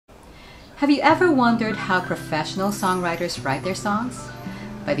Have you ever wondered how professional songwriters write their songs?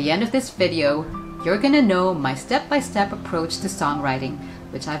 By the end of this video, you're gonna know my step-by-step approach to songwriting,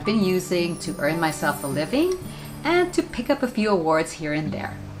 which I've been using to earn myself a living and to pick up a few awards here and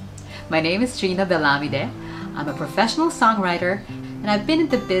there. My name is Trina Belamide. I'm a professional songwriter and I've been in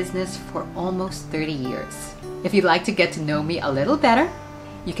the business for almost 30 years. If you'd like to get to know me a little better,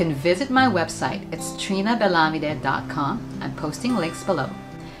 you can visit my website. It's trinabelamide.com. I'm posting links below.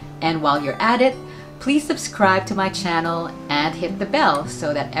 And while you're at it, please subscribe to my channel and hit the bell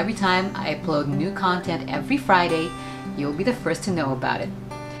so that every time I upload new content every Friday, you'll be the first to know about it.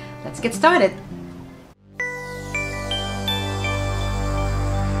 Let's get started.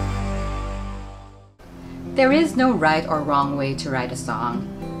 There is no right or wrong way to write a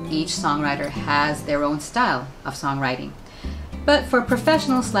song. Each songwriter has their own style of songwriting. But for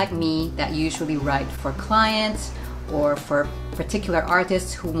professionals like me that usually write for clients or for particular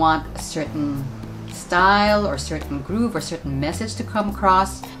artists who want a certain style or certain groove or certain message to come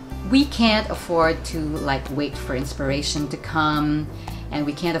across, we can't afford to wait for inspiration to come, and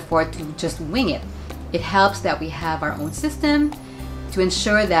we can't afford to just wing it. It helps that we have our own system to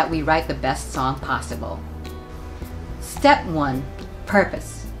ensure that we write the best song possible. Step 1.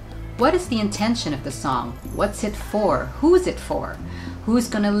 Purpose. What is the intention of the song? What's it for? Who's it for? Who's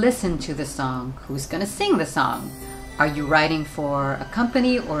gonna listen to the song? Who's gonna sing the song? Are you writing for a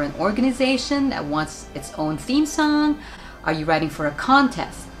company or an organization that wants its own theme song? Are you writing for a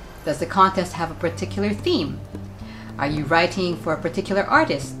contest? Does the contest have a particular theme? Are you writing for a particular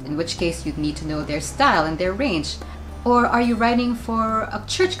artist, in which case you'd need to know their style and their range? Or are you writing for a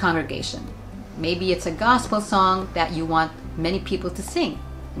church congregation? Maybe it's a gospel song that you want many people to sing,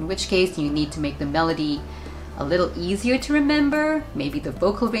 in which case you need to make the melody a little easier to remember. Maybe the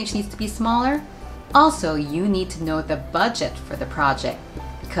vocal range needs to be smaller. Also, you need to know the budget for the project,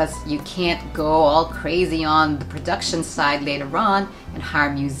 because you can't go all crazy on the production side later on and hire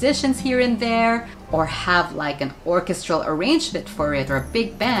musicians here and there or have an orchestral arrangement for it or a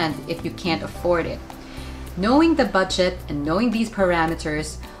big band if you can't afford it. Knowing the budget and knowing these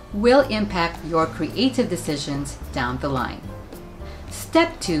parameters will impact your creative decisions down the line.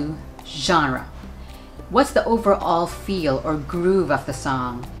 Step 2. Genre. What's the overall feel or groove of the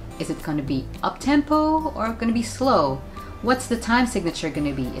song? Is it going to be up-tempo or going to be slow? What's the time signature going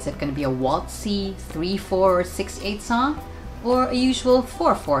to be? Is it going to be a waltzy 3/4 or 6/8 song or a usual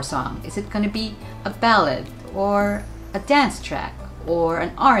 4/4 song? Is it going to be a ballad or a dance track or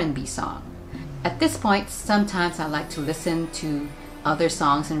an R&B song? At this point, sometimes I like to listen to other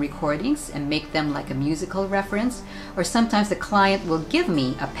songs and recordings and make them like a musical reference, or sometimes the client will give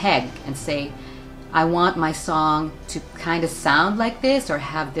me a peg and say, I want my song to kind of sound like this or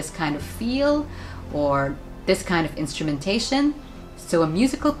have this kind of feel or this kind of instrumentation. So a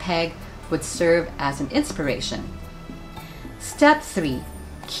musical peg would serve as an inspiration. Step 3.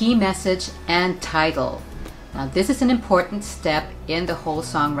 Key message and title. Now this is an important step in the whole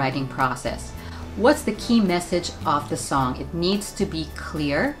songwriting process. What's the key message of the song? It needs to be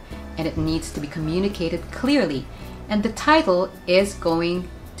clear and it needs to be communicated clearly. And the title is going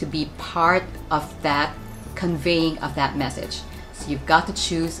to be part of that conveying of that message. So you've got to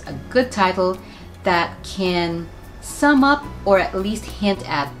choose a good title that can sum up or at least hint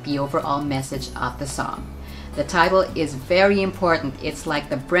at the overall message of the song. The title is very important. It's like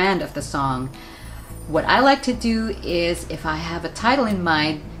the brand of the song. What I like to do is, if I have a title in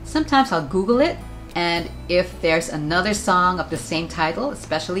mind, sometimes I'll Google it, and if there's another song of the same title,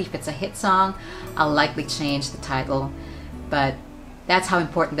 especially if it's a hit song, I'll likely change the title. But that's how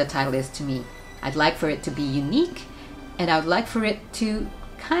important the title is to me. I'd like for it to be unique, and I would like for it to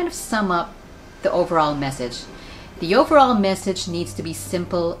kind of sum up the overall message. The overall message needs to be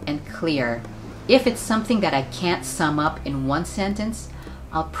simple and clear. If it's something that I can't sum up in one sentence,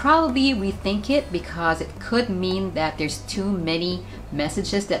 I'll probably rethink it, because it could mean that there's too many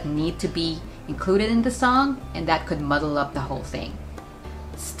messages that need to be included in the song, and that could muddle up the whole thing.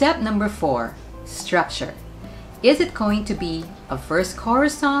 Step number 4. Structure. Is it going to be a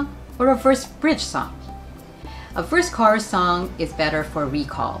verse-chorus song or a verse-bridge song? A verse-chorus song is better for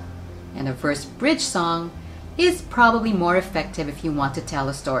recall, and a verse-bridge song is probably more effective if you want to tell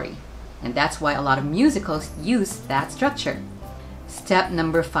a story. And that's why a lot of musicals use that structure. Step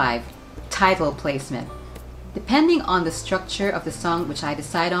number 5. Title placement. Depending on the structure of the song which I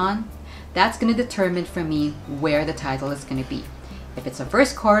decide on, that's going to determine for me where the title is going to be. If it's a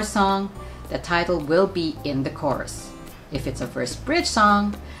verse-chorus song, the title will be in the chorus. If it's a verse-bridge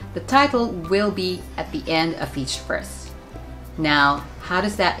song, the title will be at the end of each verse. Now, how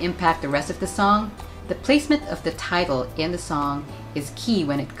does that impact the rest of the song? The placement of the title in the song is key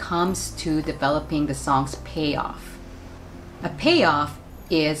when it comes to developing the song's payoff. A payoff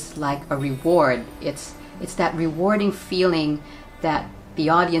is like a reward. It's that rewarding feeling that the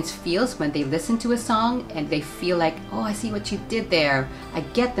audience feels when they listen to a song and they feel like, oh, I see what you did there. I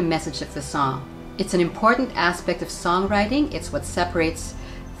get the message of the song. It's an important aspect of songwriting. It's what separates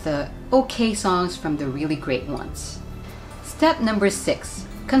the okay songs from the really great ones. Step number 6,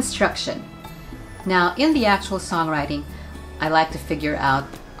 construction. Now, in the actual songwriting, I like to figure out,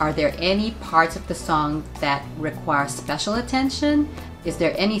 are there any parts of the song that require special attention? Is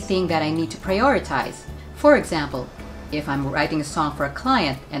there anything that I need to prioritize? For example, if I'm writing a song for a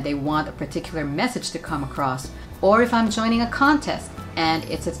client and they want a particular message to come across, or if I'm joining a contest and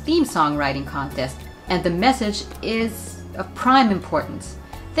it's a theme songwriting contest and the message is of prime importance,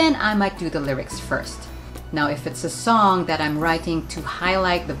 then I might do the lyrics first. Now, if it's a song that I'm writing to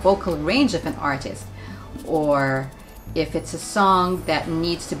highlight the vocal range of an artist, or if it's a song that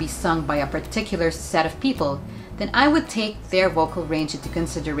needs to be sung by a particular set of people, then I would take their vocal range into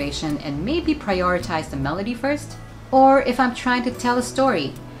consideration and maybe prioritize the melody first. Or if I'm trying to tell a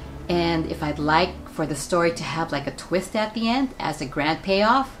story, and if I'd like for the story to have like a twist at the end as a grand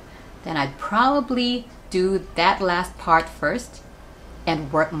payoff, then I'd probably do that last part first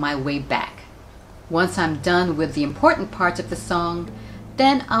and work my way back. Once I'm done with the important parts of the song,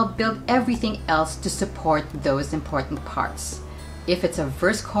 then I'll build everything else to support those important parts. If it's a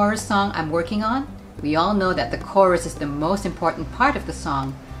verse-chorus song I'm working on, we all know that the chorus is the most important part of the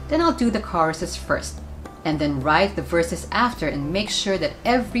song, then I'll do the choruses first, and then write the verses after and make sure that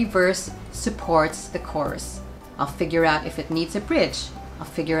every verse supports the chorus. I'll figure out if it needs a bridge, I'll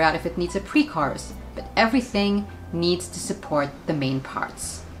figure out if it needs a pre-chorus, but everything needs to support the main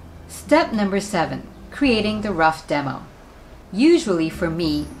parts. Step number 7, creating the rough demo. Usually for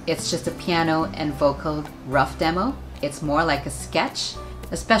me, it's just a piano and vocal rough demo. It's more like a sketch,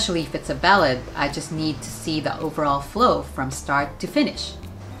 especially if it's a ballad. I just need to see the overall flow from start to finish.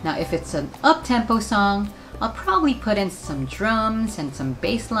 Now, if it's an up-tempo song, I'll probably put in some drums and some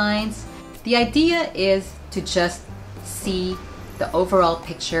bass lines. The idea is to just see the overall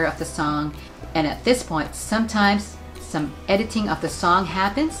picture of the song, and at this point, sometimes some editing of the song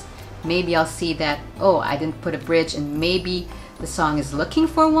happens. Maybe I'll see that, oh, I didn't put a bridge and maybe the song is looking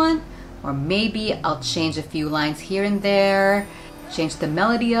for one, or maybe I'll change a few lines here and there, change the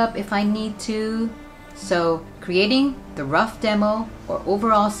melody up if I need to. So creating the rough demo or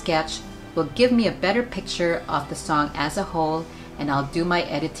overall sketch will give me a better picture of the song as a whole, and I'll do my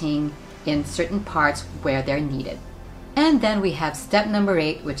editing in certain parts where they're needed. And then we have step number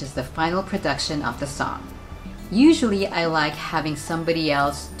 8, which is the final production of the song. Usually I like having somebody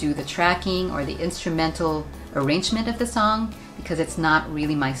else do the tracking or the instrumental arrangement of the song because it's not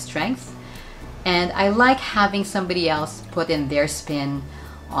really my strength. And I like having somebody else put in their spin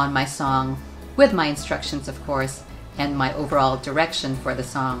on my song with my instructions, of course, and my overall direction for the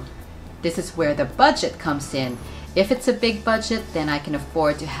song. This is where the budget comes in. If it's a big budget, then I can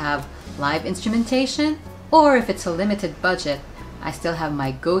afford to have live instrumentation, or if it's a limited budget, I still have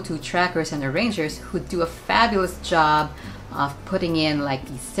my go-to trackers and arrangers who do a fabulous job of putting in like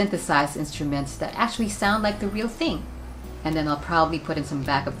these synthesized instruments that actually sound like the real thing. And then I'll probably put in some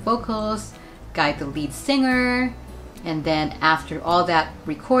backup vocals, guide the lead singer, and then after all that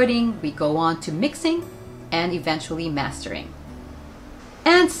recording, we go on to mixing and eventually mastering.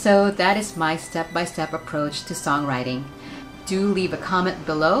 And so that is my step-by-step approach to songwriting. Do leave a comment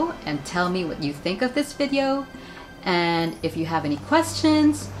below and tell me what you think of this video. And if you have any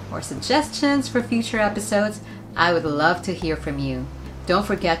questions or suggestions for future episodes, I would love to hear from you. Don't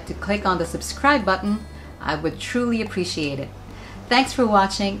forget to click on the subscribe button. I would truly appreciate it. Thanks for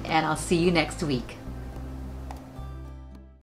watching, and I'll see you next week.